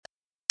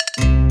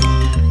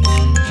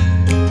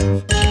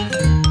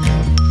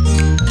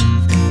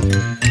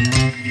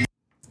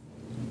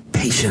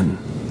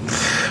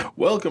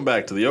Welcome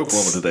back to the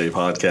Oklahoma Today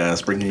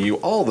podcast, bringing you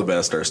all the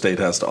best our state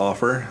has to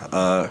offer.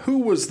 Who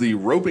was the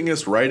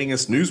ropingest,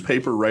 writingest,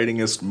 newspaper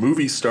writingest,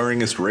 movie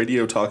starringest,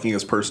 radio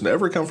talkingest person to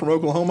ever come from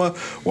Oklahoma?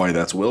 Why,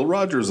 that's Will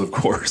Rogers, of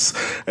course.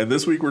 And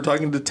this week we're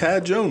talking to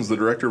Tad Jones, the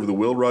director of the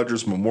Will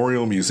Rogers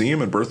Memorial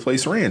Museum and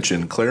Birthplace Ranch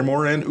in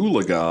Claremore and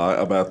Oologah,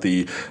 about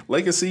the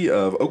legacy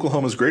of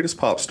Oklahoma's greatest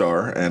pop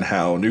star and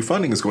how new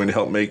funding is going to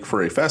help make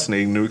for a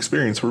fascinating new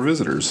experience for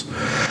visitors.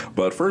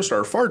 But first,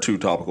 our far too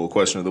topical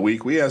question of the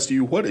week. We asked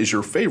you, what is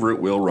your favorite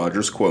Will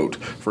Rogers quote?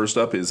 First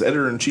up is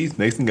Editor-in-Chief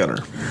Nathan Gunner.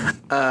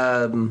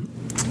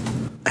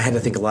 I had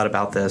to think a lot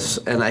about this,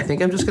 and I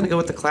think I'm just going to go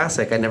with the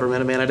classic. I never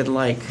met a man I didn't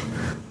like,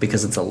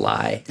 because it's a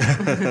lie.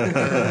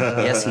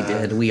 Yes, he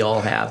did. We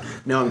all have.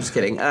 No, I'm just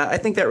kidding. I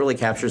think that really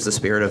captures the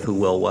spirit of who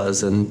Will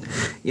was, and,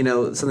 you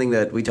know, something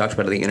that we talked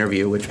about in the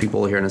interview, which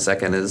people will hear in a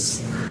second,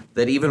 is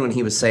that even when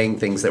he was saying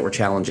things that were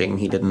challenging,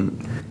 he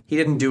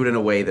didn't do it in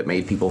a way that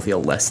made people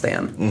feel less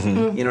than.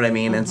 Mm-hmm. You know what I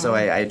mean? Mm-hmm. And so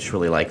I just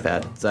really like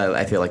that. So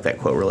I feel like that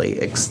quote really,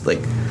 because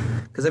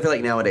I feel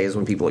like nowadays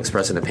when people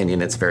express an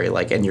opinion, it's very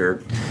like, and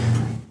you're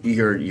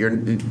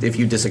if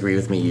you disagree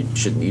with me, you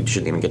shouldn't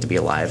even get to be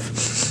alive.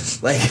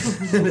 Like,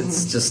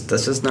 that's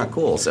just not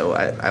cool. So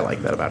I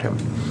like that about him.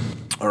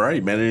 All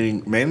right,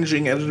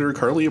 managing editor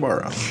Carly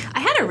Ibarra. I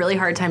had a really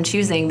hard time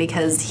choosing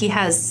because he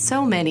has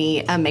so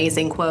many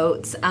amazing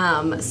quotes.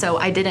 So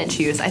I didn't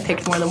choose. I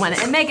picked more than one.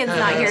 And Megan's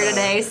not here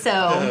today, so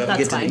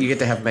that's fine. You get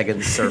to have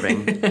Megan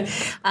serving.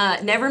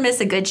 Never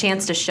miss a good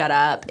chance to shut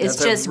up. It's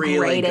just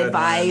really great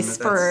advice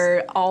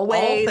for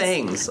always. All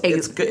things.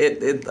 It's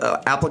good,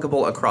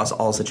 applicable across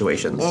all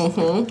situations.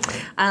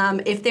 Mm-hmm.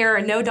 If there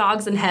are no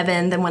dogs in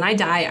heaven, then when I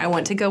die, I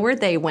want to go where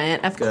they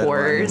went, of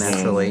course.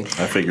 Naturally.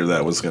 I figured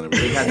that was going to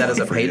be. We had that as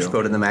a page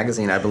quote in the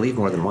magazine, I believe,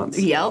 more than once.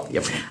 Yep.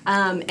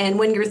 And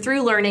when you're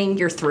through learning,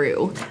 you're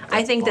through.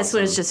 I think this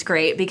was just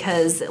great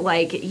because,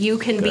 like, you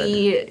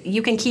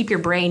can keep your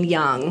brain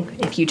young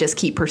if you just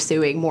keep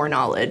pursuing more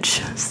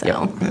knowledge.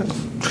 So.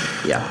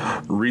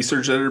 Yeah.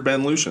 Research editor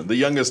Ben Lucian, the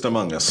youngest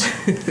among us.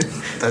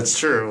 That's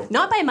true.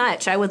 Not by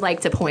much, I would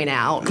like to point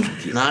out.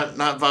 Not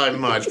by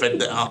much,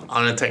 but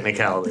on a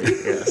technicality,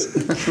 yes.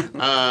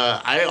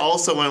 I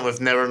also went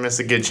with never miss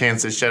a good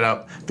chance to shut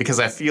up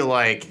because I feel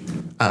like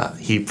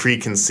he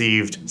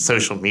preconceived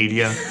social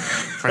media,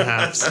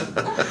 perhaps.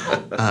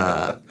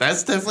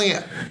 That's definitely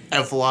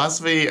a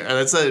philosophy.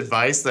 That's an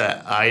advice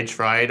that I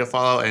try to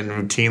follow and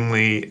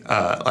routinely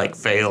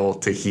fail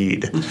to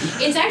heed.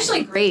 It's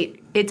actually great.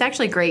 It's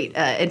actually great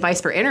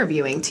advice for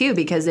interviewing, too,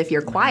 because if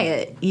you're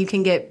quiet,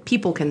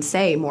 people can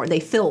say more. They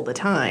fill the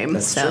time.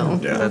 That's true.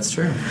 Yeah. That's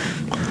true.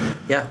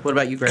 Yeah. What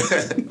about you, Greg?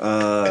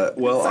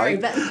 Sorry,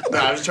 Ben. No,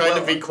 I was trying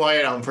to be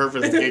quiet on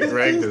purpose to get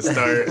Greg to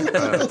start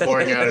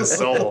pouring out his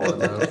soul on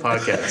the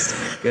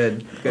podcast.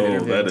 Good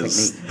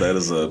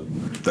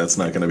that's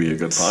not going to be a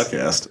good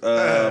podcast.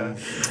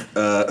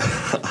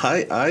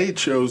 I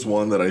chose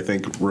one that I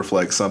think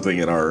reflects something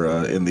in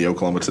our in the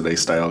Oklahoma Today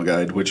style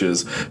guide, which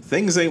is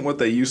things ain't what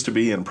they used to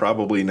be and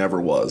probably never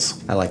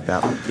was. I like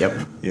that.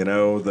 Yep. You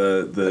know,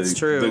 That's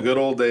true. The good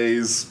old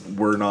days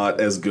were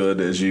not as good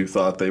as you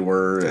thought they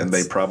were, and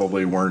they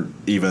probably weren't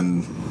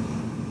even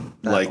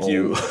like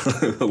you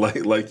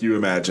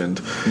imagined.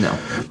 No.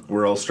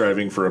 We're all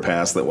striving for a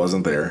past that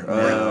wasn't there.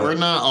 We're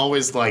not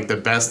always like the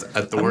best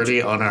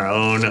authority on our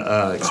own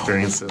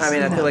experiences. I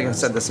mean, I feel like I've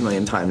said this a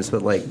million times,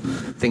 but like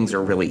things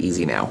are really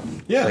easy now.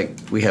 Yeah. Like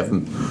we have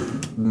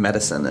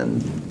medicine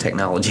and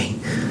technology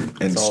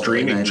and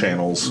streaming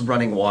channels,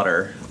 running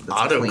water.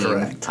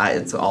 Autocorrect.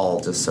 It's all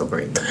just so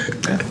great.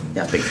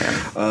 Yeah, big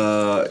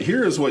fan.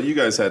 Here is what you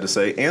guys had to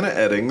say. Anna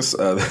Eddings,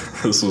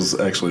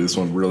 this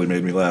one really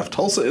made me laugh.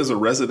 Tulsa is a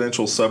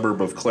residential suburb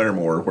of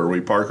Claremore where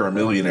we park our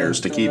millionaires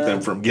to keep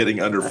them from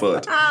getting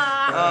underfoot.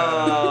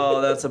 Oh,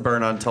 that's a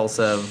burn on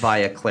Tulsa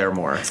via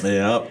Claremore.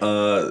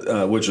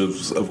 Yeah, which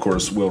is, of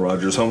course, Will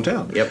Rogers'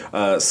 hometown.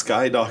 Yep.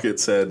 Sky Docket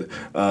said,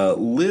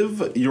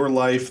 live your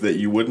life that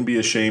you wouldn't be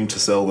ashamed to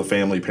sell the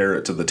family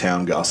parrot to the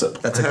town gossip.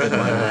 That's a good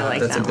one.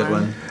 That's a good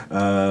one.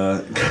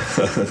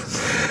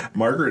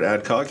 Margaret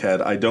Adcock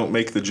had, I don't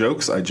make the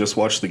jokes, I just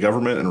watch the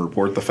government and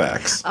report the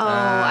facts. Oh,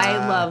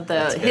 I love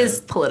his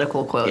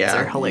political quotes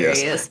are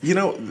hilarious. Yes. You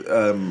know,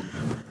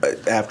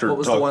 after what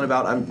was the one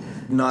about I'm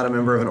not a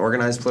member of an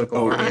organized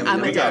political party?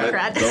 I'm a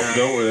Democrat.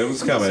 Don't it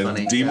was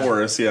coming. D. Yeah.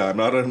 Morris, I'm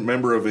not a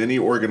member of any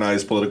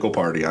organized political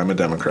party. I'm a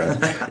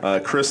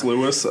Democrat. Chris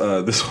Lewis,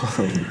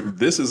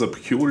 this is a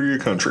peculiar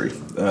country.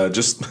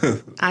 Just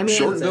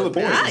short to the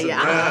point.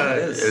 Yeah.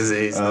 It is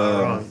easy.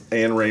 Wrong.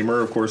 Ann Raymer,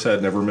 of course,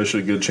 had never missed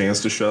a good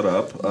chance to shut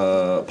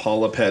up.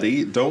 Paula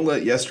Petty, don't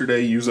let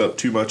yesterday use up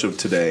too much of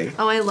today.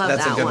 Oh, I love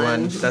That's that a good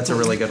one. That's a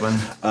really good one.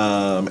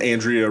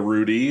 Andrea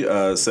Rudy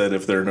said,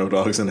 if there are no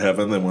dogs in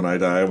heaven, then when I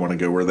die, I want to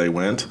go where they went.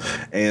 went.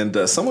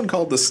 And someone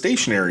called the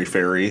stationary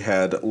fairy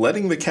had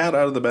letting the cat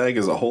out of the bag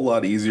is a whole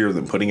lot easier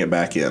than putting it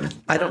back in.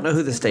 I don't know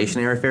who the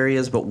stationary fairy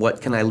is, but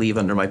what can I leave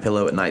under my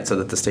pillow at night so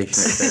that the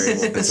stationary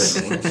fairy will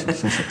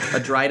visit me? A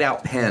dried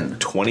out pen.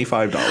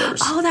 $25.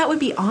 Oh, that would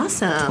be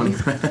awesome.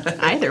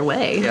 Either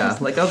way. Yeah,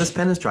 like, oh, this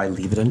pen is dry.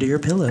 Leave it under your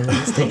pillow. And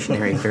the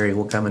stationary fairy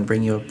will come and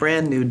bring you a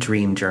brand new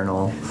dream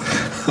journal.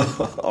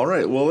 All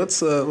right, well, let's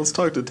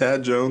talk to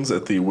Tad Jones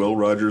at the Will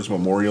Rogers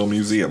Memorial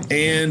Museum.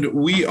 And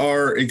we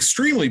are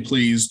extremely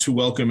pleased to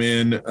welcome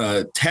in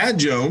Tad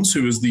Jones,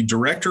 who is the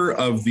director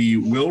of the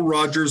Will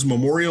Rogers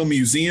Memorial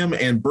Museum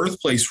and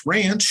Birthplace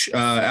Ranch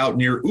out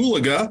near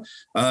Oolaga.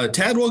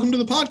 Tad, welcome to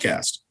the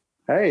podcast.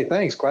 Hey,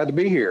 thanks. Glad to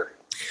be here.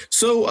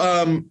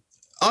 So,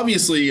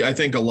 obviously, I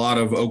think a lot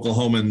of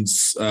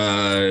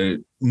Oklahomans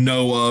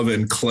know of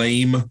and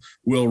claim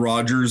Will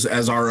Rogers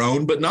as our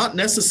own, but not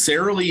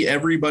necessarily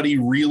everybody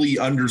really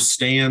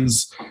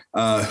understands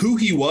who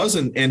he was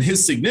and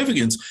his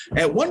significance.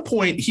 At one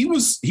point, he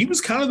was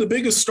kind of the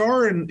biggest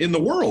star in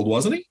the world,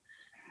 wasn't he?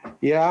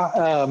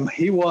 Yeah,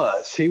 he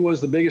was. He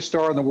was the biggest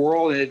star in the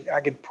world. And I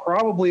could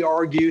probably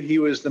argue he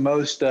was the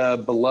most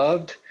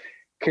beloved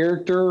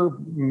character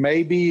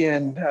maybe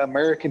in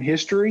American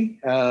history.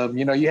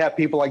 You have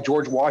people like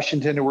George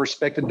Washington who were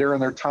respected during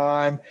their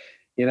time,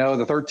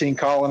 the 13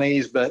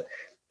 colonies. But,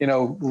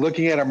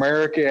 looking at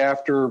America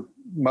after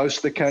most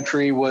of the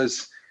country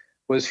was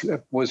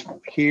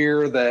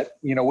here, that,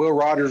 Will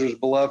Rogers was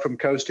beloved from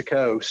coast to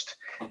coast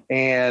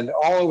and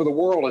all over the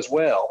world as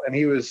well. And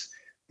he was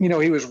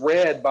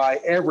read by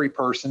every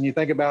person. You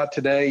think about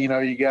today,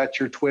 you got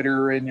your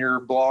Twitter and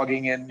your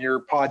blogging and your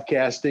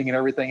podcasting and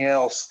everything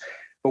else.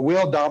 But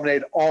Will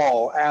dominated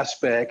all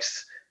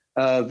aspects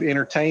of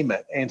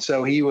entertainment. And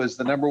so he was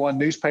the number one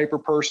newspaper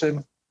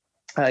person.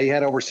 He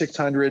had over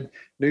 600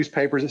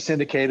 newspapers that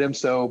syndicated him.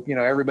 So,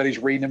 everybody's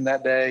reading him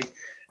that day.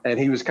 And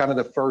he was kind of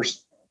the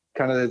first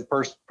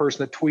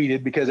person that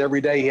tweeted, because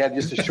every day he had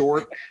just a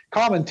short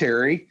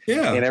commentary.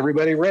 Yeah. And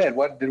everybody read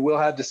what did Will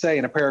have to say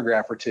in a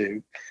paragraph or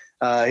two.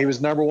 He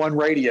was number one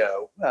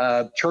radio.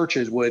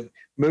 Churches would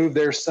move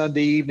their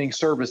Sunday evening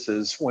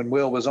services when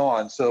Will was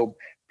on. So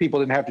people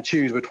didn't have to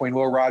choose between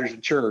Will Rogers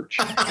and church.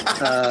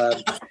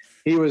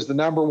 He was the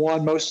number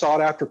one most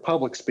sought after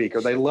public speaker.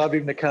 They loved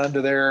him to come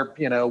to their,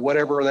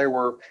 whatever they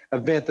were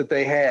event that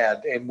they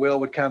had. And Will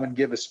would come and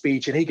give a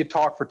speech, and he could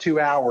talk for 2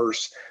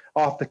 hours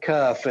off the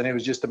cuff. And it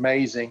was just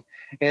amazing.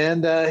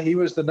 And he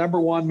was the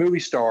number one movie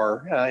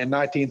star in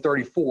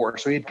 1934.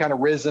 So he'd kind of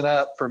risen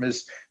up from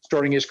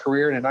starting his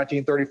career. And in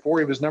 1934,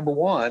 he was number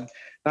one.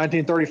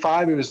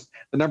 1935, he was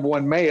the number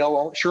one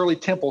male. Shirley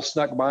Temple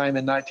snuck by him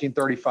in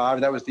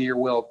 1935. That was the year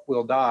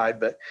Will died.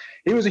 But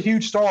he was a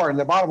huge star. And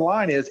the bottom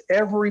line is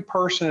every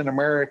person in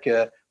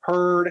America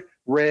heard,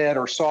 read,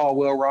 or saw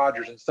Will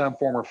Rogers in some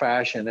form or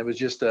fashion. It was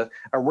just a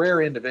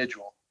rare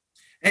individual.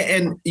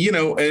 And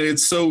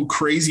it's so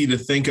crazy to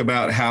think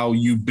about how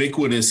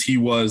ubiquitous he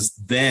was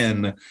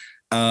then.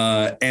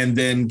 And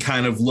then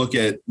kind of look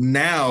at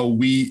now,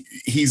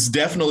 he's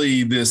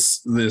definitely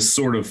this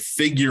sort of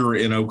figure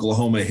in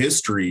Oklahoma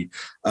history.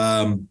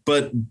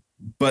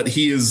 But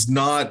he is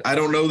not, I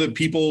don't know that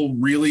people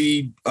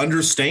really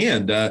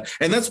understand.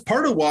 And that's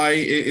part of why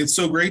it's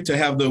so great to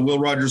have the Will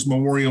Rogers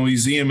Memorial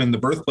Museum and the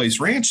Birthplace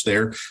Ranch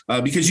there,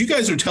 because you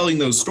guys are telling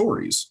those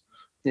stories.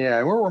 Yeah,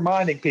 and we're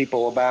reminding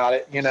people about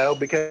it,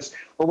 because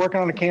we're working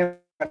on a campaign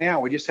right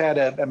now. We just had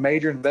a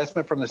major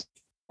investment from the state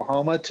of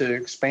Oklahoma to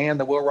expand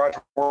the Will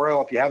Rogers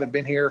Memorial. If you haven't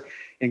been here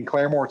in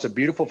Claremore, it's a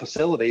beautiful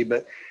facility.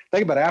 But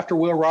think about it, after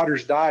Will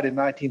Rogers died in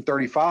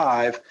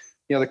 1935,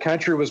 the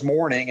country was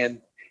mourning,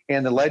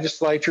 and the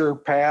legislature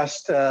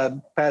passed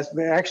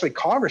actually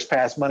Congress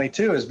passed money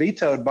too, as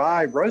vetoed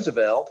by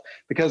Roosevelt,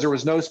 because there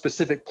was no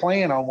specific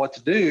plan on what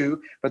to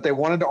do, but they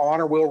wanted to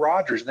honor Will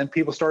Rogers. And then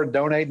people started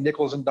donating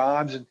nickels and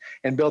dimes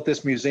and built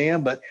this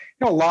museum. But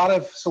a lot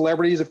of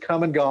celebrities have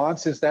come and gone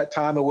since that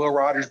time of Will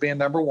Rogers being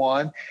number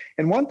one.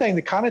 And one thing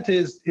that kind of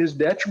to his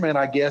detriment,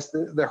 I guess,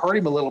 that hurt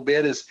him a little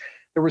bit is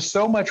there was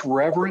so much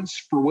reverence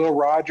for Will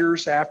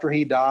Rogers after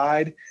he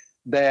died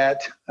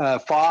that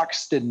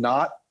Fox did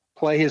not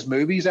play his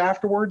movies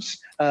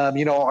afterwards,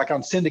 like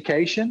on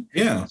syndication.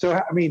 Yeah. So,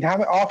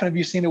 how often have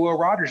you seen a Will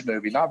Rogers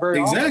movie? Not very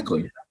often.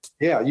 Exactly.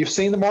 Yeah. You've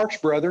seen the Marx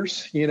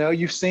Brothers,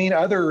 you've seen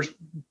other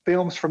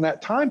films from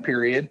that time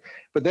period,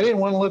 but they didn't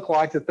want to look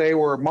like that they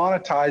were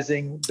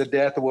monetizing the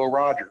death of Will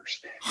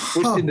Rogers,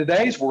 which in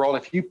today's world,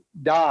 if you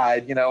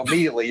died,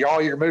 immediately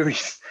all your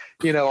movies,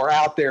 are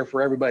out there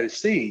for everybody to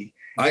see.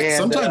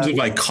 Sometimes if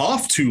I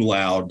cough too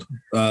loud,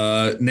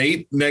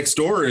 Nate next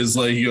door is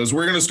like, he goes,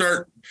 "We're going to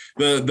start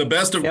the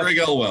best of Greg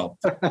Elwell."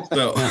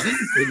 So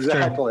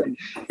exactly.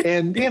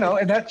 And,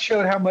 and that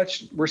showed how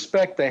much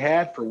respect they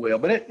had for Will.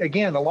 But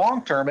again, the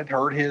long term, it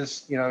hurt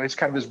his, it's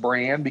kind of his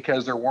brand,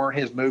 because there weren't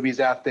his movies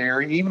out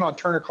there, even on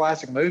Turner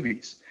Classic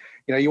Movies.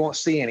 You won't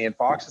see any, and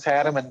Fox has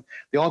had them. And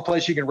the only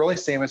place you can really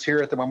see them is here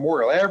at the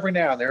memorial. Every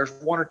now and there's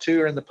one or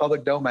two in the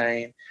public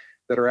domain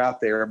that are out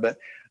there. But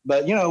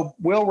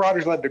Will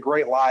Rogers lived a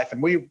great life.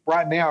 And we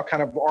right now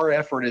kind of our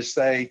effort is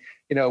say,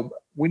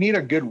 we need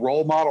a good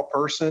role model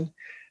person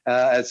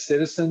as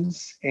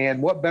citizens.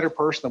 And what better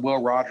person than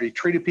Will Rogers? He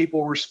treated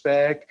people with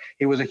respect.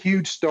 He was a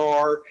huge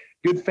star,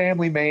 good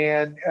family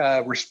man,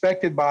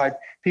 respected by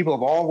people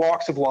of all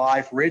walks of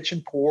life, rich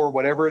and poor,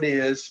 whatever it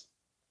is.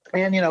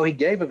 And, he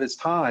gave of his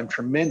time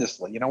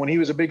tremendously. When he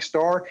was a big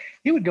star,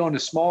 he would go into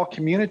small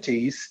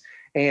communities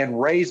and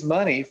raise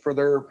money for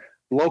their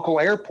local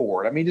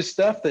airport. I mean, just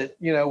stuff that,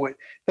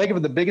 think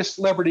of the biggest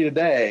celebrity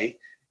today.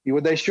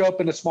 Would they show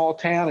up in a small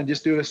town and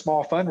just do a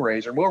small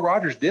fundraiser? Will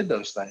Rogers did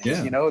those things.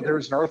 Yeah. There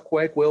was an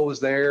earthquake, Will was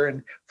there,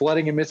 and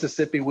flooding in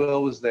Mississippi,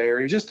 Will was there.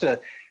 He was just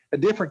a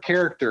different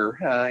character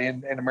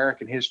in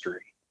American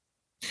history.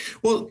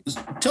 Well,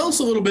 tell us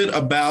a little bit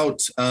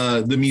about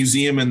the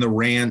museum and the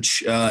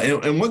ranch,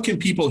 and what can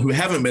people who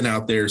haven't been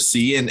out there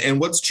see, and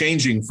what's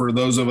changing for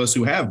those of us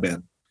who have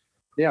been?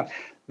 Yeah.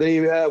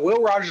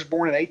 Will Rogers was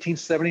born in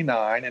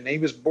 1879, and he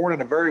was born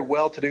in a very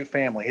well-to-do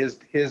family.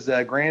 His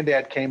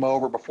granddad came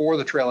over before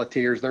the Trail of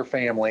Tears, their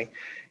family,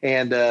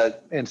 and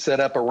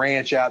set up a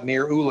ranch out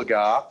near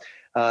Oologah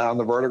on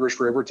the Verdigris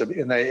River.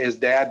 His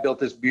dad built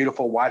this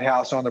beautiful White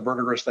House on the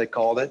Verdigris, they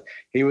called it.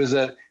 He was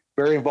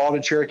very involved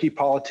in Cherokee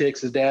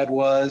politics. His dad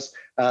was.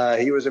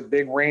 He was a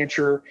big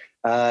rancher.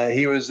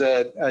 He was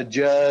a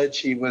judge.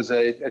 He was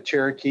a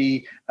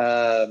Cherokee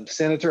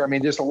senator. I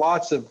mean, just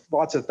lots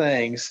of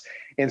things.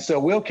 And so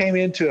Will came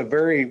into a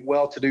very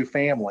well-to-do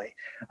family.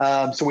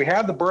 So we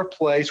have the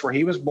birthplace where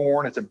he was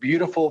born. It's a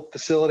beautiful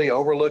facility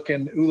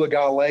overlooking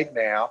Oologah Lake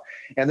now.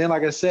 And then,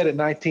 like I said, in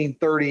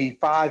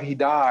 1935, he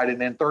died. And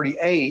then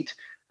 38,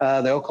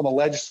 the Oklahoma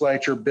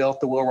legislature built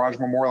the Will Rogers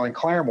Memorial in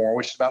Claremore,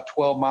 which is about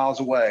 12 miles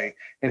away.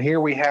 And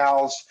here we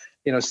house,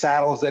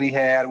 saddles that he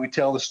had. We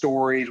tell the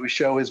stories. We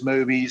show his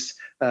movies,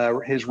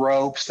 his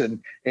ropes,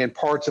 and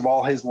parts of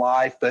all his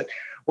life. But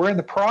we're in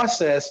the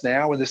process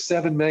now with a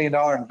 $7 million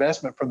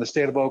investment from the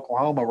state of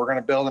Oklahoma. We're going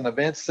to build an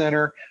event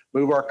center,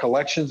 move our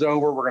collections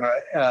over. We're going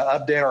to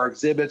update our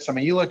exhibits. I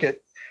mean, you look at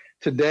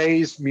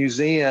today's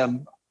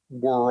museum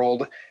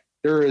world,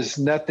 there is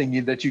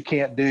nothing that you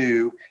can't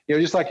do.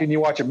 Just like when you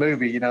watch a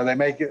movie, they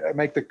make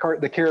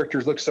the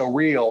characters look so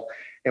real.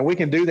 And we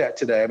can do that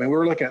today. I mean,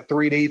 we're looking at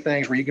 3D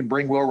things where you can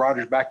bring Will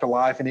Rogers back to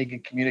life and he can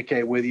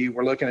communicate with you.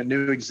 We're looking at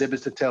new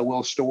exhibits to tell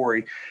Will's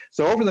story.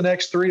 So over the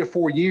next 3 to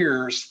 4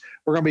 years,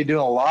 we're going to be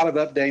doing a lot of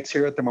updates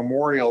here at the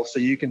memorial so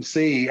you can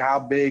see how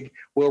big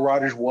Will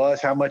Rogers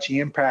was, how much he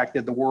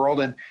impacted the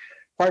world. And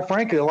quite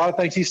frankly, a lot of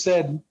things he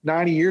said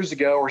 90 years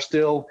ago are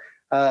still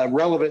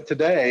relevant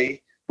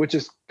today, which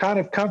is kind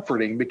of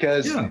comforting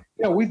because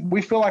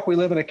we feel like we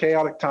live in a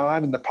chaotic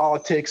time and the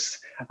politics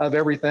of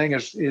everything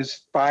is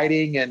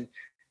fighting and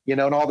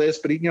and all this.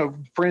 But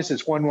for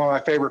instance, one of my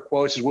favorite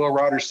quotes is Will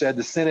Rogers said,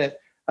 "The Senate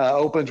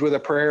opens with a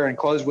prayer and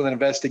closes with an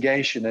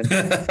investigation." And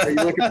you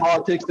look at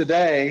politics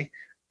today,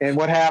 and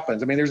what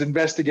happens? I mean, there's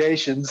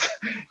investigations,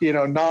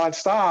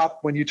 nonstop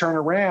when you turn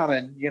around,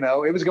 and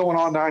it was going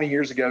on 90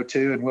 years ago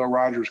too. And Will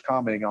Rogers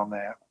commenting on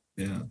that.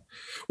 Yeah.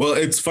 Well,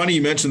 it's funny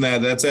you mentioned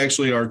that. That's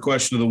actually our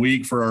question of the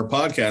week for our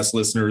podcast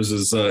listeners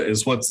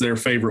is what's their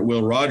favorite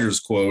Will Rogers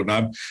quote.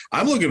 And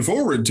I'm looking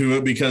forward to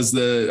it because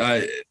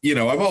I've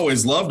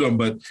always loved him,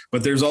 but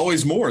there's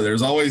always more.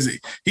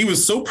 He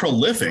was so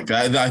prolific.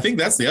 I think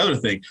that's the other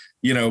thing.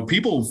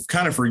 People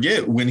kind of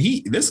forget when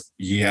he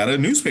had a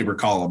newspaper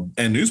column,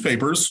 and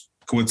newspapers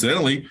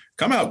coincidentally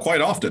come out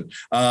quite often.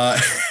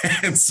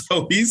 And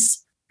so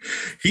he's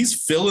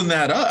filling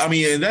that up. I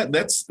mean,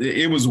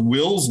 it was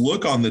Will's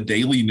look on the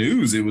daily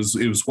news. It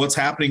was what's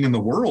happening in the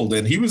world.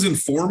 And he was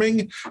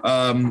informing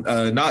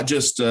not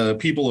just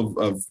people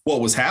of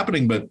what was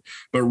happening, but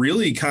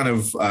really kind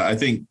of, I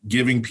think,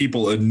 giving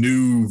people a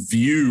new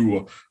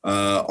view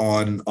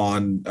on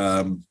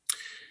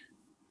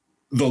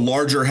the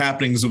larger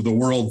happenings of the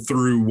world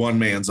through one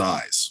man's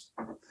eyes.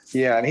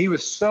 Yeah, and he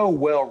was so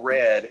well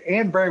read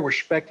and very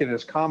respected in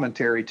his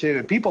commentary too.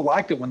 And people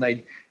liked it when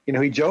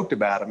he joked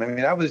about him. I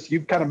mean,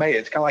 you've kind of made it.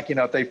 It's kind of like,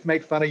 if they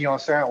make fun of you on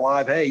Saturday Night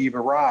Live, hey, you've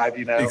arrived,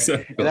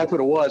 Exactly. And that's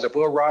what it was. If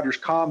Will Rogers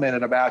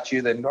commented about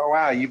you, then, oh,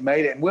 wow, you've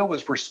made it. And Will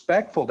was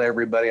respectful to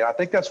everybody. I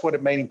think that's what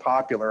it made him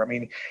popular. I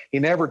mean, he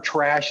never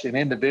trashed an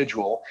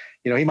individual.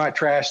 He might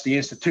trash the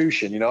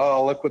institution,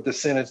 oh, look what the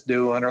Senate's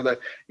doing, or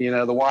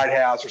the White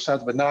House or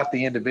something, but not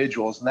the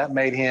individuals. And that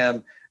made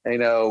him,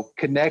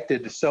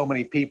 connected to so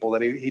many people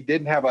that he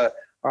didn't have a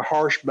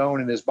harsh bone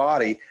in his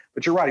body.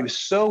 But you're right. He was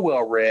so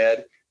well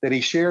read that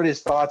he shared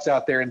his thoughts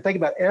out there. And think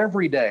about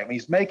every day. I mean,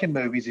 he's making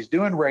movies, he's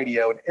doing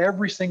radio, and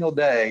every single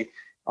day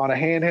on a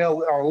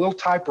handheld or a little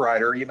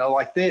typewriter,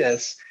 like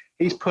this,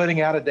 he's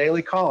putting out a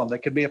daily column that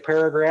could be a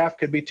paragraph,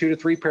 could be 2 to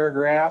 3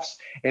 paragraphs,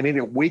 and in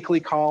a weekly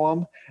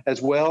column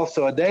as well.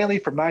 So a daily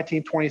from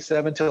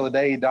 1927 till the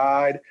day he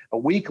died, a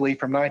weekly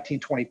from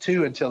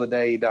 1922 until the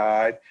day he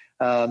died.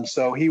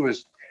 So he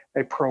was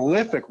a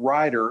prolific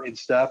writer and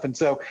stuff. And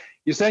so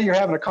you say you're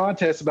having a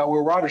contest about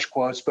Will Rogers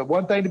quotes, but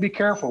one thing to be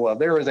careful of,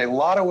 there is a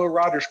lot of Will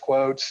Rogers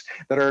quotes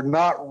that are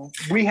not,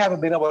 we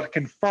haven't been able to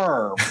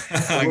confirm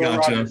I Will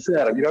gotcha. Rogers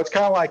said them. It's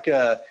kind of like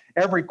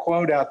every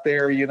quote out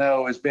there,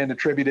 has been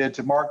attributed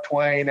to Mark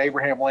Twain,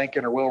 Abraham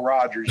Lincoln, or Will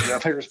Rogers.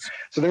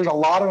 There's a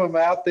lot of them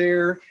out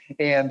there,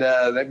 and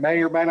that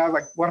may or may not.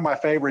 Like one of my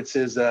favorites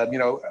is,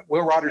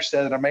 Will Rogers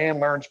said that a man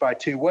learns by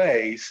two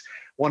ways.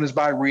 One is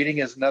by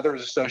reading, as another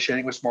is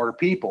associating with smarter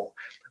people.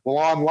 Well,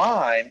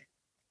 online,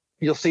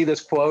 you'll see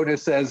this quote. It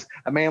says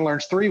a man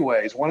learns three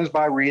ways. One is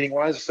by reading,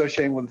 one is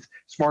associating with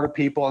smarter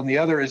people, and the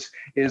other is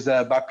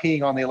by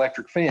peeing on the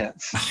electric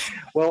fence.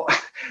 Well,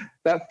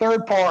 that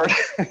third part,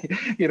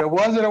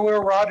 wasn't a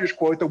Will Rogers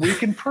quote that we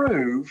can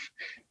prove,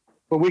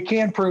 but we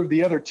can prove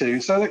the other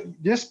two. So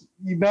that just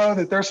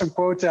that there's some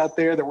quotes out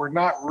there that we're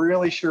not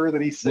really sure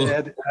that he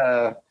said.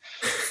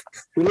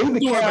 We leave the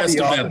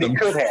caveat that he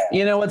could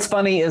have. What's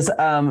funny is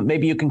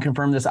maybe you can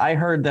confirm this. I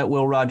heard that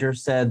Will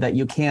Rogers said that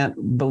you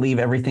can't believe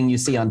everything you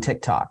see on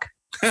TikTok.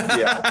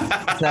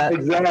 Yeah,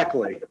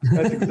 exactly.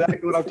 That's exactly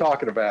what I'm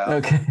talking about.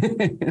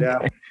 Okay.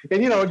 Yeah.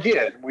 And,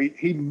 again,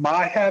 he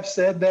might have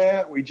said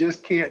that. We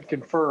just can't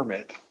confirm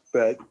it.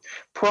 But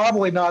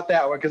probably not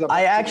that one. Because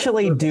I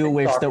actually do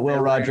wish that Will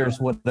Rogers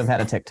would have had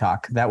a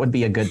TikTok. That would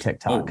be a good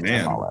TikTok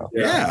to follow.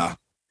 Yeah.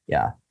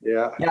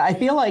 I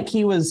feel like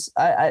he was.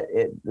 I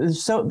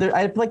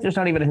feel like there's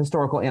not even a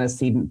historical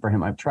antecedent for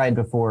him. I've tried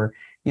before.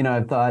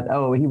 I've thought,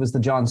 he was the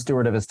Jon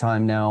Stewart of his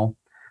time. Now,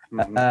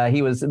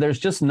 he was. There's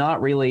just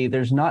not really.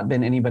 There's not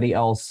been anybody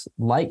else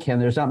like him.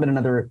 There's not been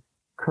another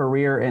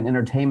career in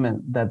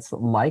entertainment that's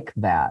like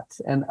that.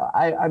 And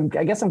I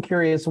guess I'm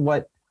curious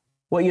what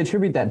you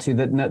attribute that to.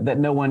 That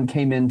no one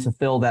came in to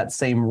fill that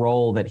same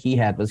role that he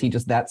had. Was he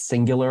just that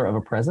singular of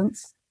a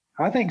presence?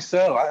 I think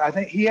so. I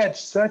think he had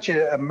such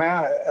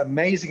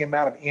amazing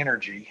amount of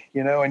energy,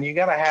 and you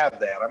got to have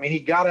that. I mean, he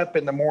got up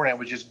in the morning and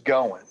was just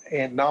going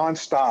and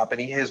nonstop.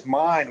 And his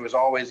mind was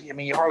always,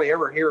 you hardly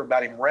ever hear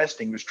about him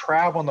resting. He was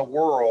traveling the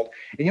world.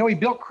 And, he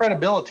built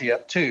credibility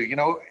up too.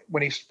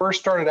 When he first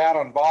started out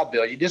on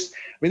vaudeville,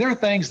 there are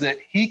things that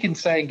he can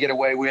say and get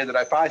away with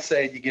that if I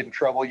say it, you get in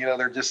trouble.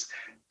 They're just,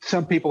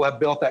 some people have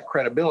built that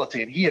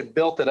credibility, and he had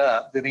built it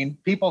up.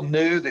 People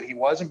knew that he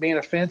wasn't being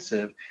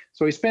offensive.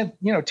 So he spent,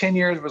 10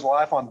 years of his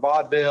life on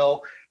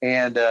vaudeville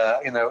and,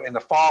 in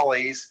the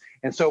Follies.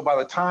 And so by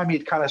the time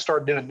he'd kind of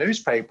started doing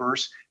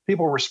newspapers,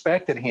 people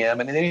respected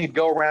him. And then he'd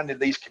go around to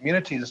these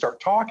communities and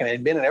start talking. And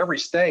he'd been in every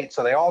state,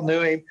 so they all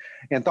knew him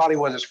and thought he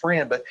was his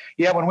friend. But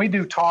yeah, when we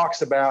do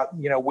talks about,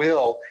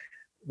 Will,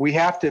 we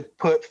have to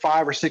put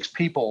 5 or 6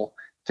 people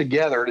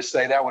together to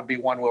say that would be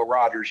one Will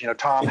Rogers.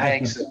 Tom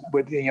Hanks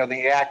with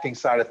the acting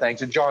side of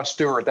things, and Jon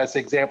Stewart. That's the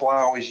example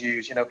I always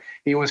use.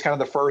 He was kind of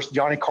the first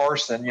Johnny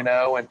Carson. And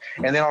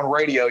then on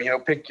radio,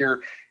 pick your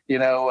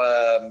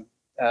Howard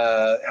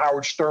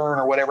Stern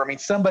or whatever. I mean,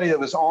 somebody that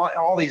was on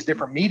all these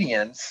different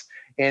medians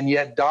and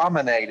yet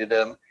dominated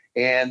them.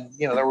 And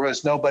there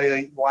was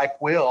nobody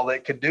like Will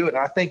that could do it. And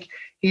I think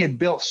he had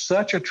built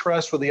such a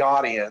trust with the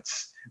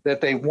audience that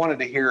they wanted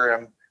to hear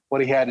him, what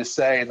he had to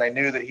say, and they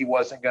knew that he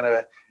wasn't going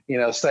to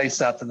say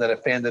something that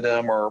offended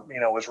him or,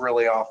 was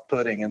really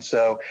off-putting. And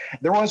so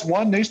there was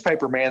one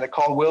newspaper man that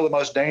called Will the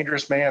most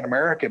dangerous man in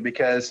America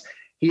because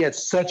he had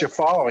such a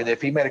following that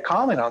if he made a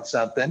comment on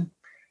something,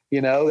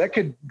 that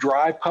could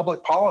drive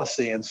public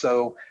policy. And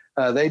so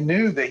they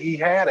knew that he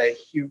had a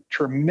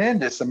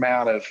tremendous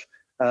amount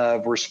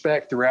of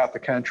respect throughout the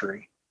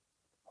country.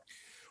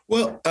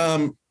 Well,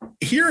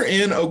 here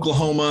in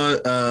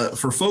Oklahoma,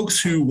 for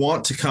folks who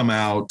want to come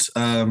out,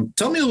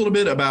 tell me a little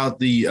bit about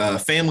the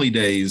family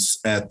days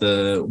at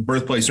the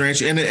Birthplace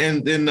Ranch. And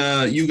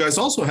then you guys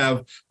also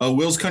have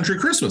Will's Country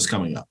Christmas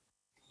coming up.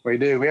 We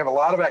do. We have a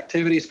lot of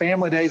activities.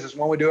 Family days is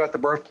one we do at the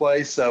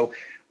Birthplace. So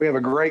we have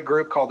a great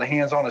group called the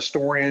Hands-On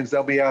Historians.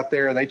 They'll be out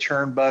there and they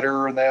churn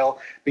butter and they'll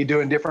be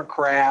doing different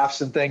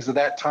crafts and things of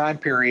that time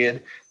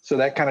period. So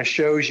that kind of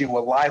shows you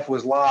what life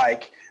was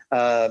like.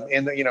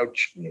 Doing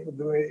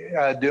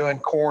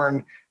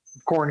corn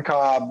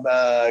cob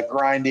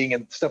grinding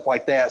and stuff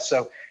like that.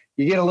 So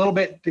you get a little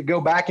bit to go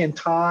back in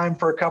time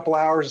for a couple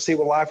hours to see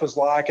what life was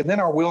like. And then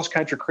our Will's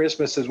Country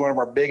Christmas is one of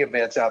our big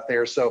events out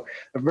there. So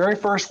the very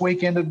first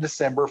weekend of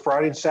December,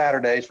 Friday and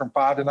Saturdays from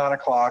 5 to 9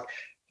 o'clock,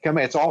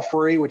 it's all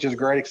free, which is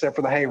great, except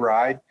for the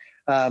hayride.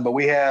 But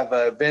we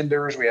have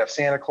vendors, we have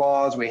Santa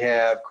Claus, we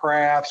have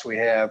crafts, we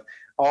have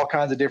all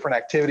kinds of different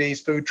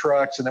activities, food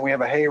trucks, and then we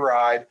have a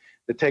hayride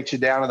that takes you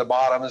down to the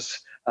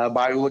bottoms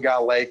by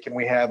Ulaga Lake, and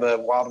we have a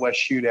Wild West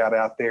shootout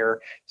out there.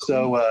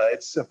 So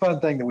it's a fun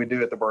thing that we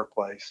do at the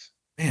Birthplace.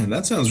 Man,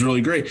 that sounds really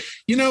great.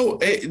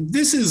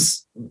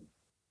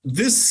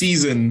 This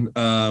season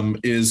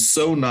is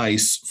so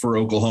nice for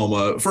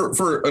Oklahoma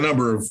for a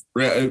number of.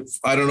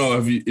 I don't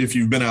know if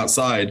you've been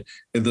outside.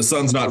 The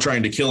sun's not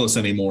trying to kill us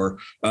anymore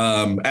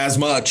as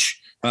much.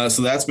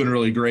 So that's been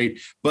really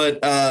great. But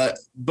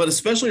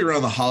especially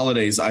around the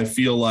holidays, I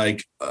feel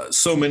like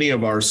so many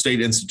of our state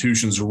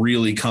institutions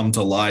really come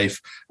to life.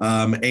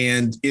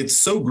 And it's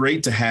so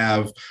great to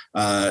have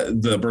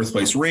the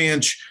Birthplace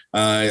Ranch,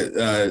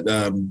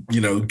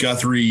 Guthrie,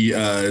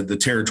 the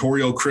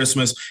territorial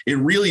Christmas. It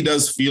really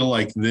does feel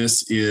like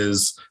this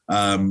is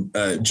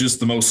just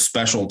the most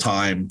special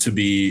time to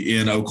be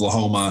in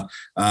Oklahoma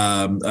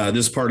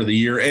this part of the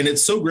year. And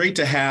it's so great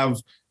to have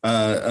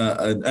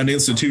an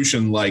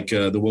institution like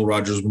the Will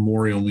Rogers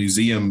Memorial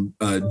Museum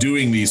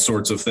doing these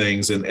sorts of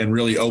things and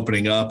really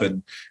opening up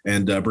and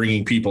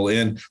bringing people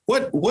in.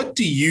 What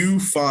do you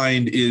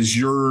find is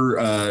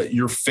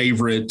your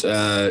favorite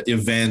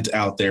event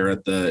out there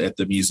at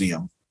the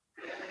museum?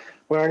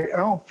 Well, I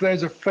don't think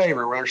there's a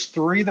favorite. Well, there's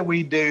three that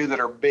we do that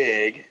are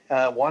big.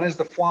 One is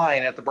the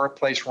flying at the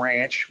Birthplace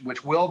Ranch,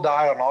 which will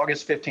die on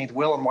August 15th.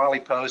 Will and Wiley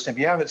Post. If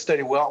you haven't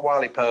studied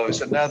Wiley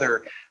Post,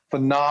 another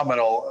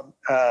phenomenal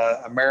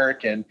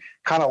American,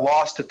 kind of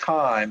lost to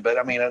time, but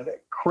I mean, an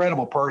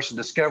incredible person,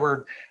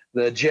 discovered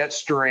the jet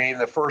stream,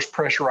 the first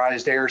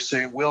pressurized air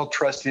suit. Will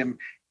trusted him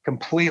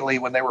completely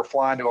when they were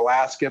flying to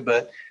Alaska,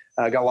 but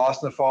got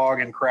lost in the fog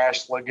and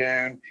crashed the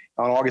lagoon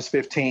on August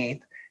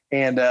 15th.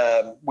 And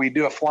we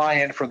do a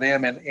fly-in for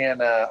them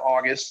in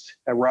August,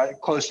 right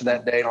close to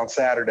that date on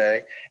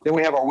Saturday. Then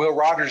we have our Will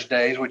Rogers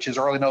Days, which is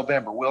early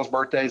November. Will's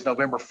birthday is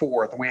November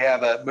 4th. And we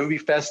have a movie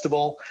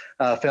festival.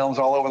 Films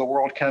all over the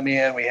world come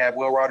in. We have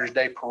Will Rogers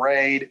Day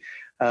Parade.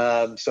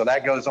 So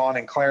that goes on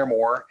in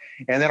Claremore.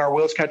 And then our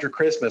Will's Country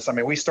Christmas. I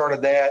mean, we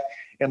started that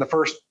in the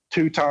first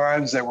 2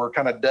 times that were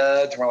kind of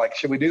duds. We're like,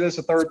 should we do this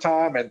a third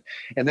time? And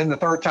then the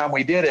third time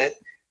we did it,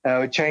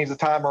 we changed the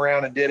time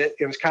around and did it.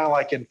 It was kind of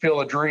like in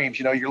Field of Dreams.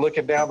 You're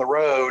looking down the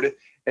road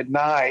at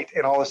night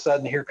and all of a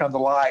sudden here come the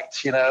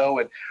lights, and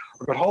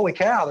but holy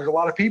cow, there's a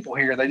lot of people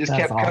here. They just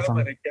kept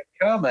coming and kept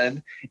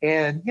coming.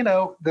 And,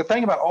 the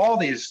thing about all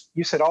these,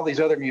 you said all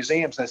these other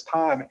museums this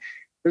time,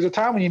 there's a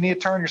time when you need to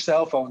turn your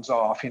cell phones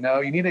off. You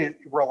need to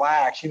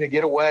relax. You need to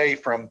get away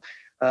from,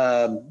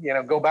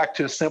 go back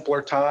to a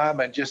simpler time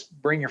and just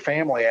bring your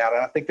family out.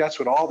 And I think that's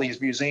what all these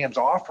museums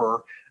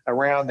offer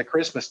around the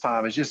Christmas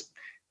time is just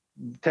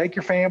take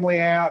your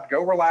family out,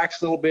 go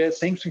relax a little bit,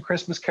 sing some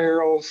Christmas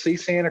carols, see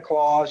Santa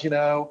Claus,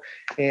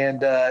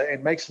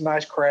 and make some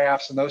nice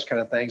crafts and those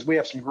kind of things. We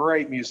have some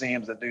great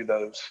museums that do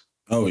those.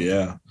 Oh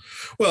yeah.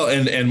 Well,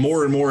 and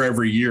more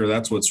every year.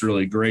 That's what's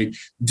really great.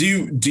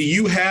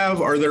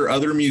 Are there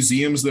other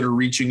museums that are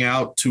reaching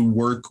out to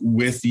work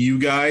with you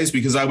guys?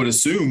 Because I would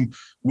assume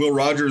Will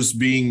Rogers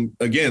being,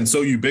 again,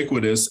 so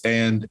ubiquitous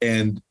and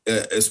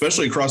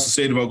especially across the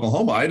state of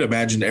Oklahoma, I'd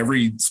imagine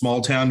every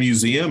small town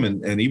museum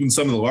and even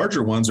some of the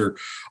larger ones are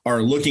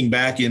looking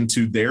back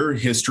into their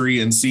history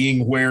and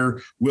seeing where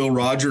Will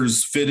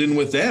Rogers fit in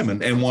with them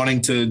and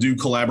wanting to do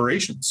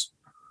collaborations.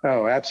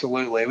 Oh,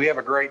 absolutely. We have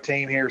a great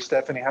team here.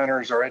 Stephanie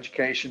Hunter is our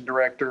education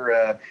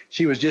director.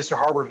 She was just at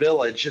Harbor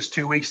Village just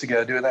 2 weeks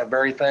ago doing that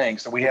very thing.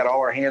 So we had all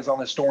our hands-on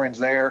historians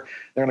there.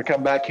 They're going to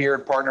come back here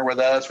and partner with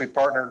us. We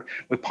partnered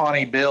with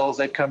Pawnee Bills.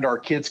 They've come to our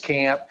kids'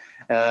 camp,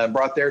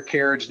 brought their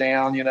carriage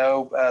down,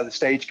 the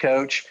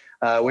stagecoach.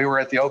 We were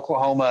at the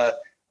Oklahoma,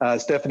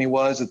 Stephanie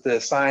was at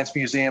the Science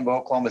Museum of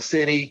Oklahoma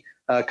City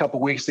a couple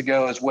of weeks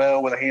ago as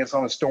well with the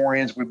hands-on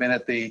historians. We've been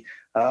at the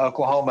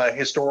Oklahoma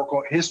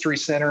Historical History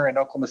Center in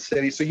Oklahoma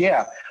City. So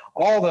yeah,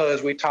 all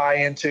those we tie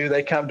into.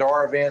 They come to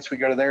our events, we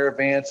go to their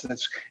events, and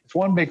it's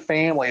one big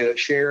family that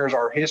shares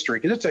our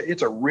history because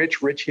it's a rich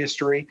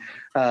history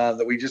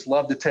that we just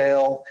love to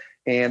tell.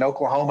 And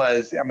Oklahoma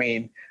is,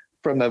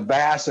 from the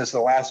vastness of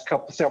the last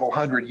several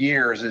hundred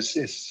years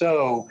is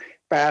so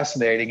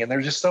fascinating, and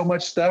there's just so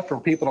much stuff for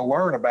people to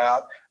learn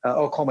about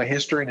Oklahoma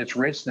history and its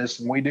richness,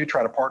 and we do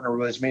try to partner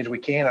with as many as we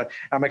can.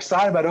 I'm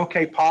excited about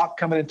OK Pop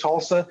coming in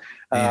Tulsa.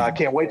 I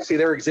can't wait to see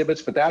their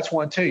exhibits, but that's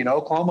one too.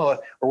 Oklahoma,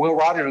 or Will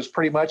Rogers was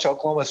pretty much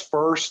Oklahoma's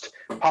first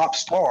pop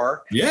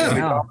star.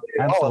 Yeah,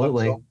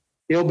 absolutely. So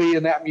he'll be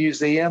in that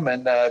museum,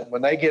 and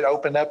when they get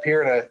opened up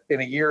here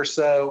in a year or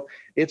so,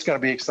 it's going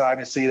to be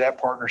exciting to see that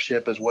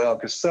partnership as well,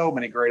 because so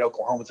many great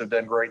Oklahomans have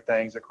done great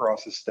things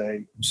across the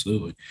state.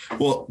 Absolutely.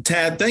 Well,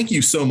 Tad, thank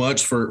you so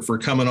much for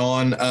coming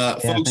on.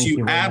 Folks,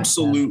 you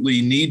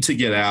absolutely need to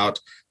get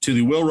out to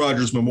the Will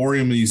Rogers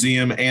Memorial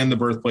Museum and the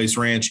Birthplace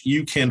Ranch.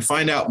 You can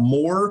find out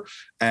more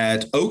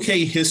at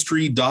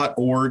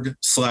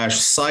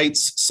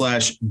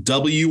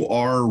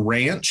okhistory.org/sites/WR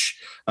Ranch.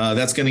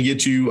 That's going to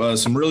get you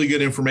some really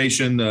good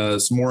information,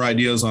 some more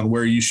ideas on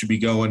where you should be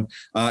going.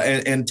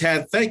 And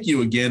Tad, thank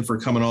you again for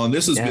coming on.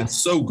 This has been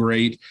so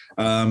great.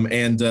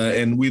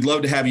 And we'd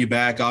love to have you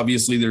back.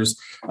 Obviously, there's,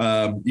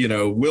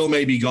 Will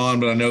may be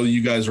gone, but I know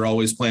you guys are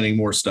always planning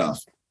more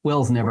stuff.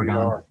 Will's never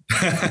gone.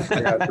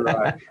 That's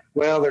right.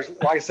 Well,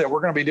 like I said, we're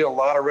going to be doing a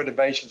lot of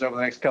renovations over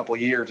the next couple of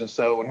years. And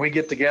so when we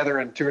get together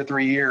in 2 or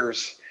 3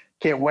 years,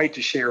 can't wait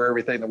to share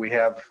everything that we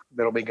have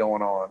that'll be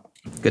going on.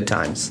 Good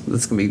times.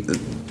 It's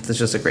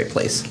just a great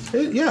place.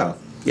 Yeah.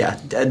 Yeah,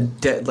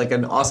 like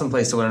an awesome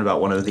place to learn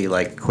about one of the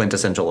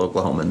quintessential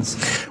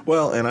Oklahomans.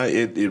 Well, and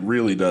it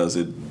really does.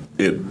 It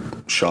it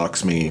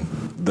shocks me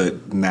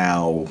that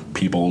now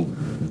people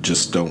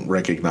just don't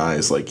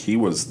recognize, like, he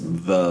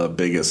was the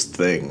biggest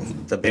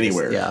thing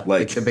anywhere. Yeah,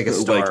 like the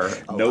biggest star.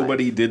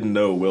 Nobody didn't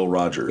know Will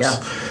Rogers.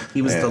 Yeah,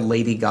 he was the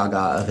Lady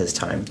Gaga of his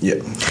time.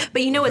 Yeah.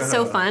 But you know what's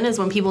so fun is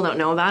when people don't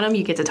know about him,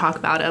 you get to talk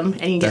about him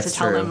and you get That's to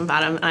tell true. them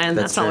about him, and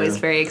that's true. always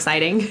very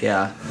exciting.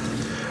 Yeah.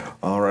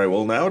 All right,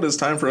 well, now it is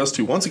time for us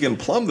to once again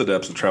plumb the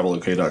depths of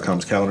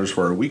TravelOK.com's calendars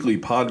for our weekly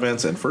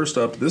Podvents. And first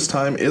up, this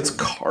time, it's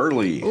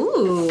Carly.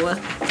 Ooh.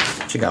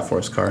 What you got for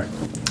us, Car?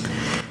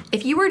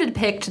 If you were to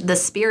depict the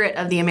spirit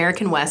of the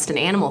American West in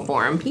animal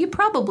form, you'd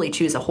probably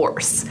choose a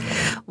horse.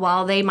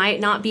 While they might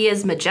not be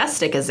as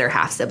majestic as their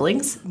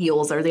half-siblings,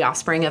 mules are the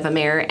offspring of a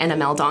mare and a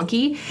male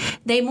donkey,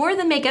 they more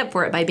than make up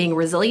for it by being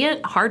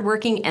resilient,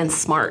 hardworking, and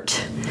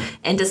smart.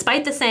 And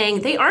despite the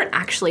saying, they aren't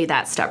actually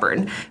that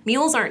stubborn.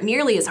 Mules aren't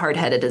nearly as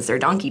hard-headed as their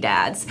donkey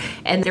dads,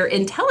 and their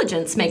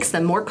intelligence makes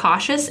them more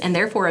cautious and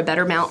therefore a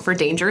better mount for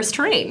dangerous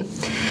terrain.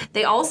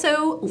 They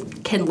also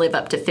can live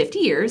up to 50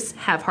 years,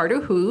 have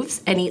harder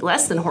hooves, and eat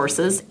less than horses,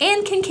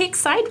 and can kick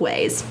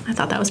sideways. I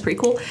thought that was pretty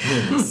cool.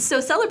 So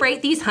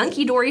celebrate these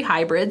hunky-dory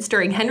hybrids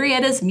during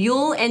Henrietta's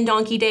Mule and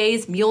Donkey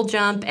Days, Mule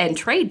Jump, and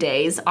Trade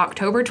Days,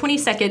 October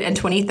 22nd and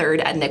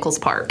 23rd at Nichols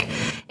Park.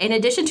 In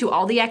addition to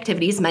all the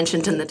activities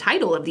mentioned in the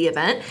title of the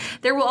event,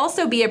 there will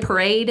also be a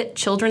parade,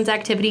 children's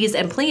activities,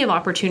 and plenty of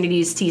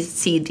opportunities to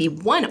see the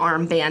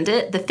one-arm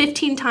bandit, the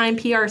 15-time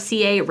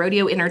PRCA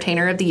Rodeo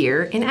Entertainer of the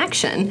Year, in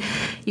action.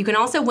 You can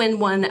also win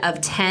one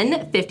of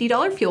 10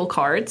 $50 fuel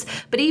cards,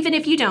 but even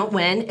if you don't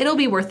win, it'll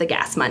be worth the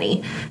gas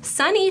money.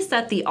 Sonny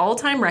set the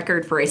all-time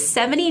record for a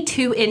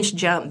 72-inch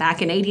jump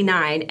back in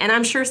 '89, and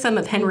I'm sure some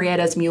of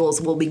Henrietta's mules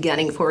will be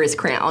gunning for his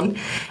crown.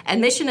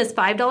 Admission is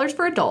 $5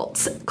 for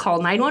adults. Call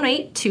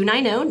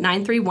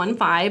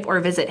 918-290-9315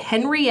 or visit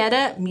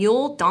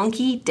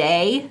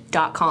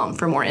HenriettaMuleDonkeyDay.com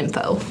for more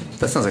info.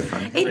 That sounds like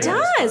fun. It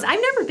does.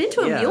 I've never been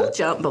to a mule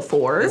jump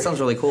before. That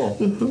sounds really cool.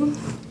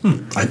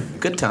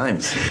 Good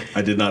times.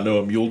 I did not know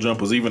a mule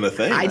jump was even a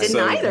thing. I didn't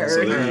either.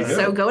 So there you go.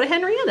 So go to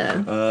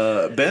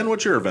Henrietta. Ben,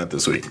 what's your event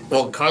this week?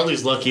 Well,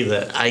 Carly's lucky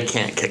that I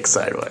can't kick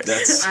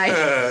sideways.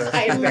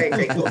 I am very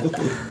grateful.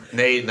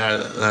 Nate,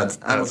 that's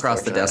I'm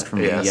across the desk from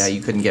you. Yes. Yeah, you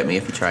couldn't get me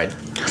if you tried.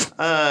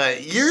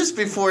 Years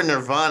before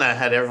Nirvana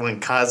had everyone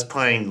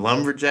cosplaying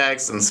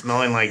lumberjacks and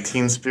smelling like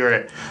Teen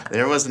Spirit,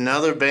 there was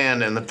another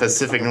band in the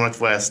Pacific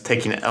Northwest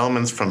taking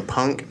elements from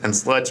punk and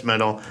sludge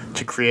metal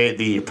to create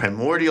the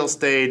primordial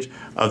stage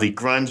of the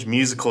grunge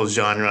musical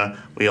genre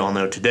we all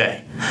know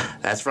today.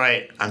 That's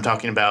right, I'm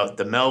talking about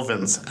the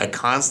Melvins, a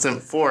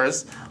constant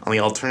force on the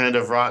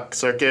alternative rock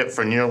circuit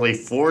for nearly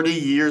 40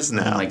 years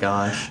now. Oh my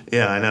gosh.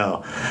 Yeah, I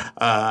know.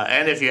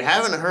 And if you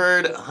haven't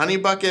heard Honey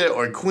Bucket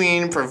or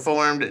Queen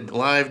performed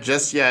live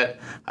just yet,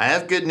 I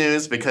have good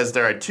news because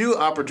there are 2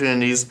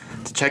 opportunities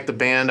to check the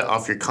band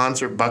off your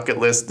concert bucket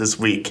list this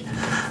week.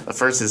 The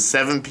first is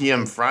 7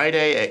 p.m.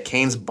 Friday at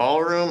Kane's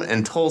Ballroom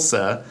in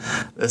Tulsa.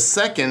 The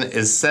second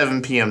is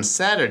 7 p.m.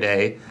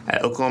 Saturday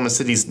at Oklahoma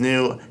City's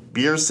new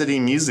Beer City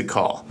Music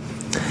Hall.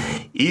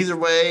 Either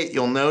way,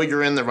 you'll know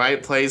you're in the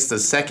right place the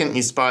second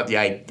you spot the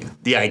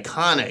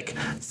iconic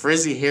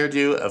frizzy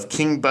hairdo of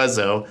King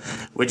Buzzo,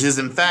 which is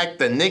in fact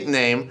the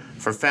nickname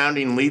for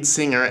founding lead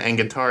singer and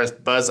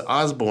guitarist Buzz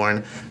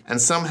Osborne,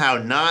 and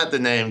somehow not the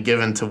name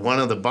given to one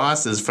of the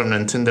bosses from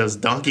Nintendo's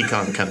Donkey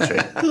Kong Country.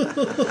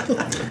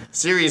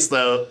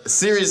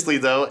 Seriously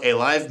though, a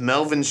live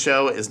Melvin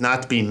show is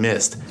not to be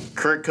missed.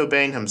 Kurt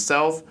Cobain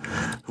himself,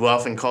 who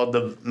often called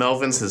the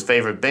Melvins his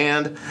favorite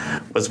band,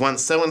 was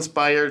once so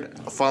inspired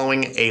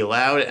following a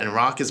loud and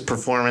raucous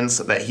performance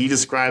that he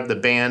described the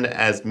band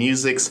as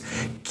music's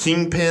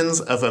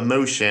kingpins of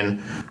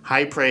emotion,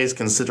 high praise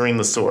considering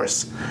the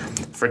source.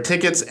 For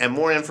tickets and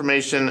more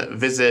information,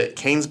 visit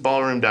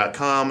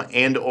canesballroom.com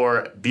and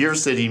or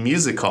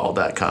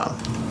beercitymusichall.com.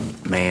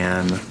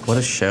 Man, what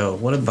a show.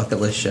 What a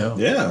bucket list show.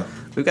 Yeah.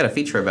 We've got a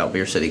feature about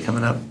Beer City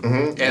coming up.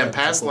 Mm-hmm. And in a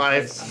past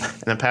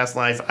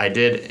life, I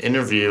did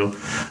interview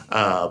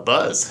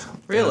Buzz.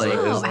 Really?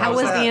 Oh, how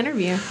was the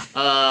interview?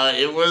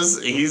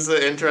 He's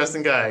an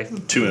interesting guy.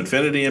 To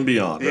infinity and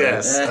beyond. Right?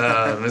 Yes,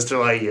 Mr.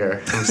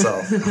 Lightyear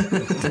himself.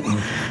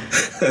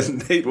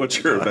 Nate,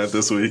 what's your event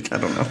this week? I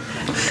don't know.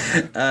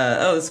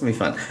 This is going to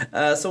be fun.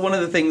 So one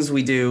of the things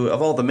we do,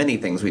 of all the many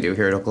things we do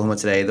here at Oklahoma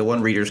Today, the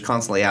one readers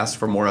constantly ask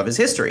for more of is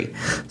history.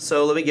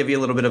 So let me give you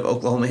a little bit of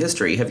Oklahoma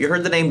history. Have you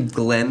heard the name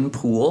Glenn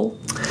Poole?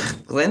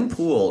 Glenn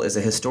Poole is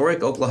a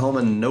historic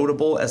Oklahoman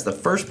notable as the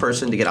first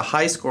person to get a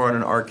high score on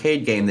an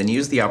arcade game, then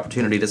use the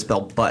opportunity to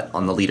spell butt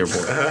on the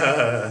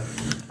leaderboard.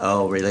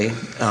 Oh, really?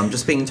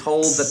 Just being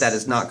told that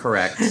is not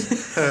correct.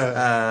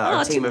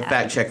 Our team of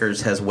fact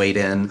checkers has weighed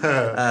in.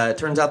 It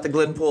turns out the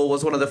Glen Pool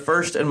was one of the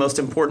first and most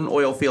important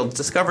oil fields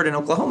discovered in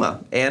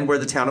Oklahoma, and where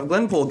the town of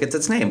Glenpool gets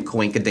its name,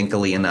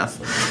 coinkadinkily enough.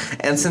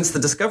 And since the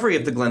discovery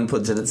of the Glen Pool,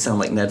 did it sound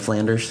like Ned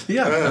Flanders?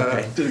 Yeah,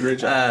 okay. Did a great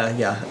job.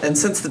 Yeah. And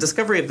since the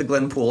discovery of the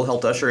Glen Pool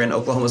helped usher in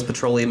Oklahoma's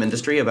petroleum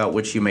industry, about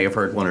which you may have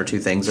heard one or two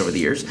things over the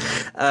years,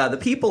 the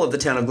people of the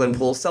town of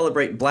Glenpool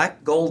celebrate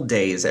Black Gold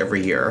Days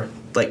every year.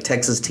 like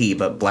Texas tea,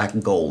 but black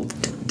gold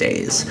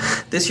days.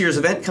 This year's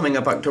event, coming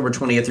up October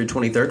 20th through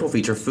 23rd, will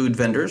feature food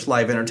vendors,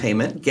 live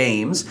entertainment,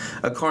 games,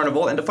 a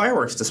carnival, and a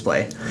fireworks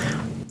display.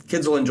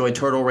 Kids will enjoy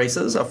turtle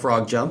races, a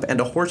frog jump, and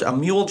a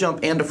mule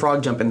jump and a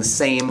frog jump in the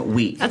same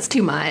week. That's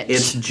too much.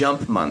 It's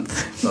jump month,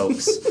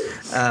 folks.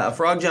 A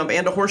frog jump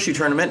and a horseshoe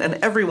tournament,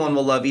 and everyone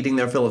will love eating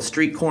their fill of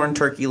street corn,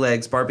 turkey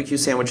legs, barbecue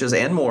sandwiches,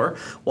 and more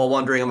while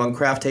wandering among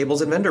craft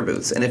tables and vendor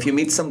booths. And if you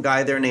meet some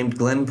guy there named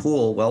Glenn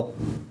Poole, well,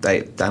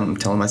 I'm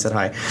telling him I said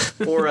hi.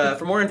 For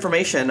more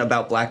information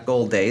about Black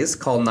Gold Days,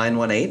 call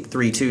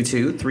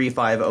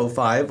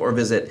 918-322-3505 or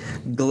visit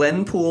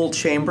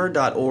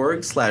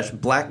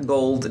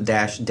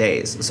glenpoolechamber.org/blackgold-days.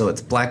 So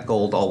it's black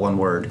gold, all one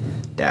word,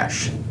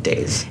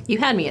 -days. You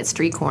had me at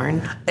street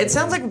corn. It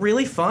sounds like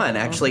really fun,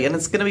 actually, and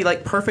it's going to be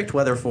like perfect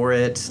weather for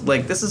it.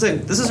 Like this is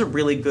a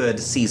really good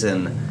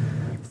season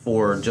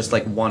for just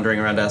like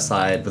wandering around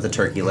outside with a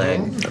turkey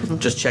leg,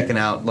 just checking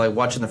out, like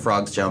watching the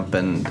frogs jump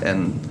and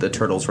the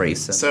turtles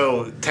race.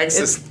 So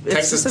Texas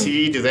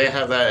tea, do they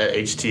have that at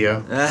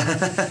HTO?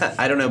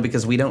 I don't know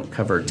because we don't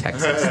cover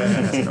Texas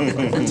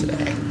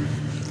today.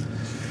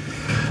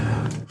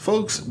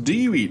 Folks, do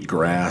you eat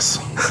grass?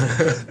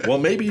 Well,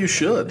 maybe you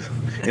should.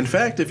 In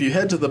fact, if you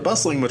head to the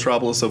bustling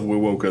metropolis of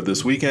Wewoka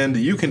this weekend,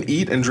 you can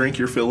eat and drink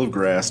your fill of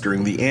grass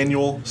during the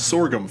annual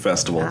Sorghum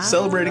Festival,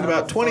 celebrating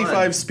about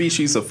 25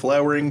 species of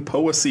flowering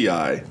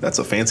poaceae. That's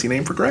a fancy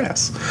name for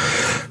grass.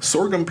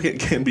 Sorghum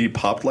can be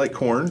popped like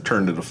corn,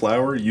 turned into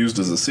flour, used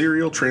as a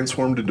cereal,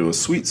 transformed into a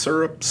sweet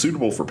syrup,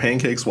 suitable for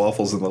pancakes,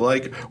 waffles, and the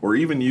like, or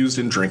even used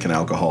in drinking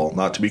alcohol,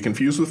 not to be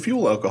confused with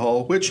fuel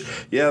alcohol, which,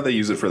 yeah, they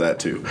use it for that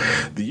too.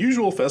 The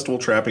usual festival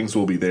trappings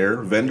will be there.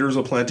 Vendors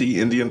aplenty,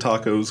 Indian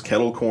tacos,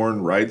 kettle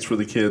corn, rides for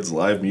the kids,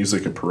 live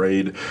music, and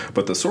parade.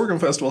 But the Sorghum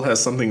Festival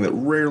has something that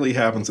rarely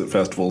happens at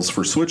festivals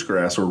for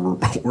switchgrass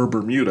or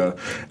Bermuda.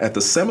 At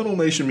the Seminole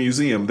Nation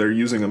Museum, they're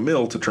using a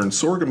mill to turn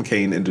sorghum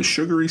cane into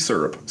sugary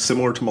syrup,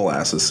 similar to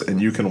molasses,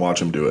 and you can watch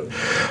them do it.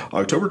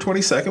 October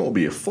 22nd will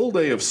be a full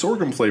day of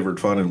sorghum-flavored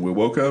fun in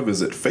Wewoka.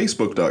 Visit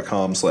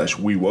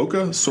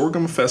facebook.com/Wewoka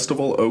Sorghum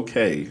Festival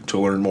OK to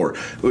learn more.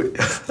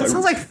 That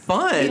sounds like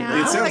fun.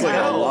 Yeah. It sounds like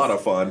a lot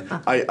of fun.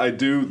 I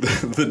do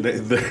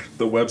the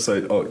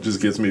website. Oh, it just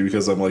gets me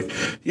because I'm like,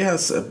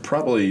 yes,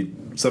 probably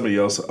somebody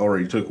else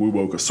already took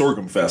Wewoka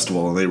Sorghum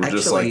Festival, and they were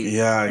just like,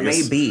 yeah, I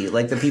guess. Maybe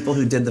like the people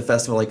who did the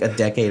festival like a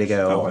decade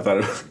ago. Oh, I thought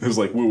it was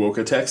like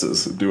Wewoka,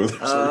 Texas, doing their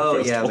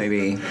Sorghum Festival. Yeah,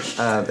 maybe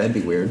that'd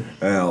be weird.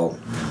 Well.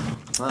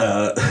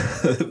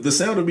 The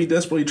sound of me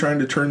desperately trying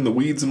to turn the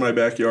weeds in my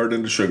backyard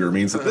into sugar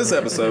means that this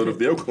episode of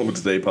the Oklahoma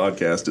Today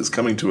podcast is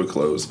coming to a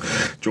close.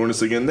 Join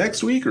us again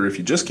next week, or if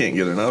you just can't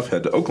get enough,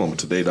 head to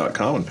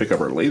oklahomatoday.com and pick up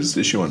our latest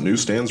issue on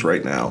newsstands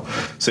right now.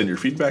 Send your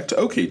feedback to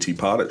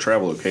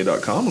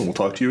oktpod@travelok.com, and we'll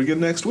talk to you again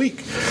next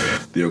week.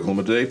 The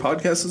Oklahoma Today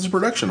podcast is a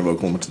production of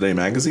Oklahoma Today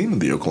Magazine and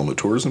the Oklahoma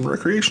Tourism and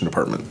Recreation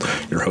Department.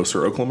 Your hosts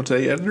are Oklahoma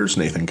Today editors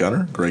Nathan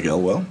Gunner, Greg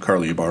Elwell,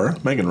 Carly Ibarra,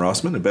 Megan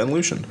Rossman, and Ben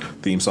Lucian.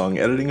 Theme song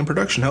editing and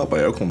production help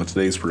by Oklahoma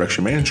Today's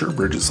production manager,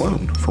 Bridget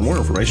Sloan. For more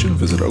information,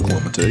 visit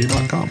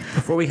oklahomatoday.com.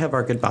 Before we have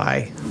our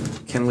goodbye,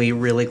 can we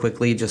really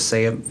quickly just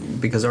say,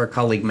 because our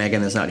colleague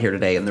Megan is not here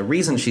today, and the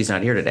reason she's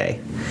not here today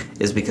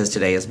is because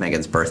today is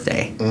Megan's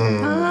birthday.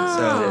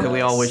 So can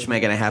we all wish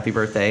Megan a happy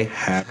birthday?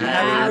 Happy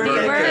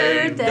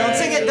birthday. Don't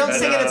sing it. Don't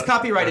sing it. It's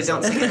copyrighted.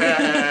 Don't sing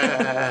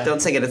it.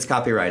 Don't sing it. It's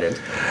copyrighted.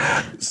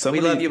 We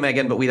love you,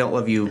 Megan, but we don't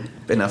love you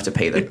enough to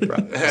pay the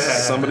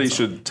Somebody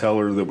should tell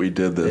her that we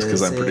did this,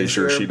 because I'm pretty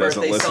sure she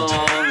doesn't listen to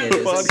it.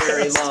 Is a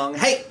very long.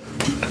 Hey,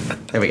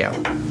 there we go.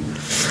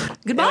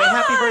 Goodbye.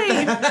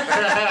 Anyway,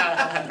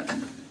 happy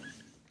birthday.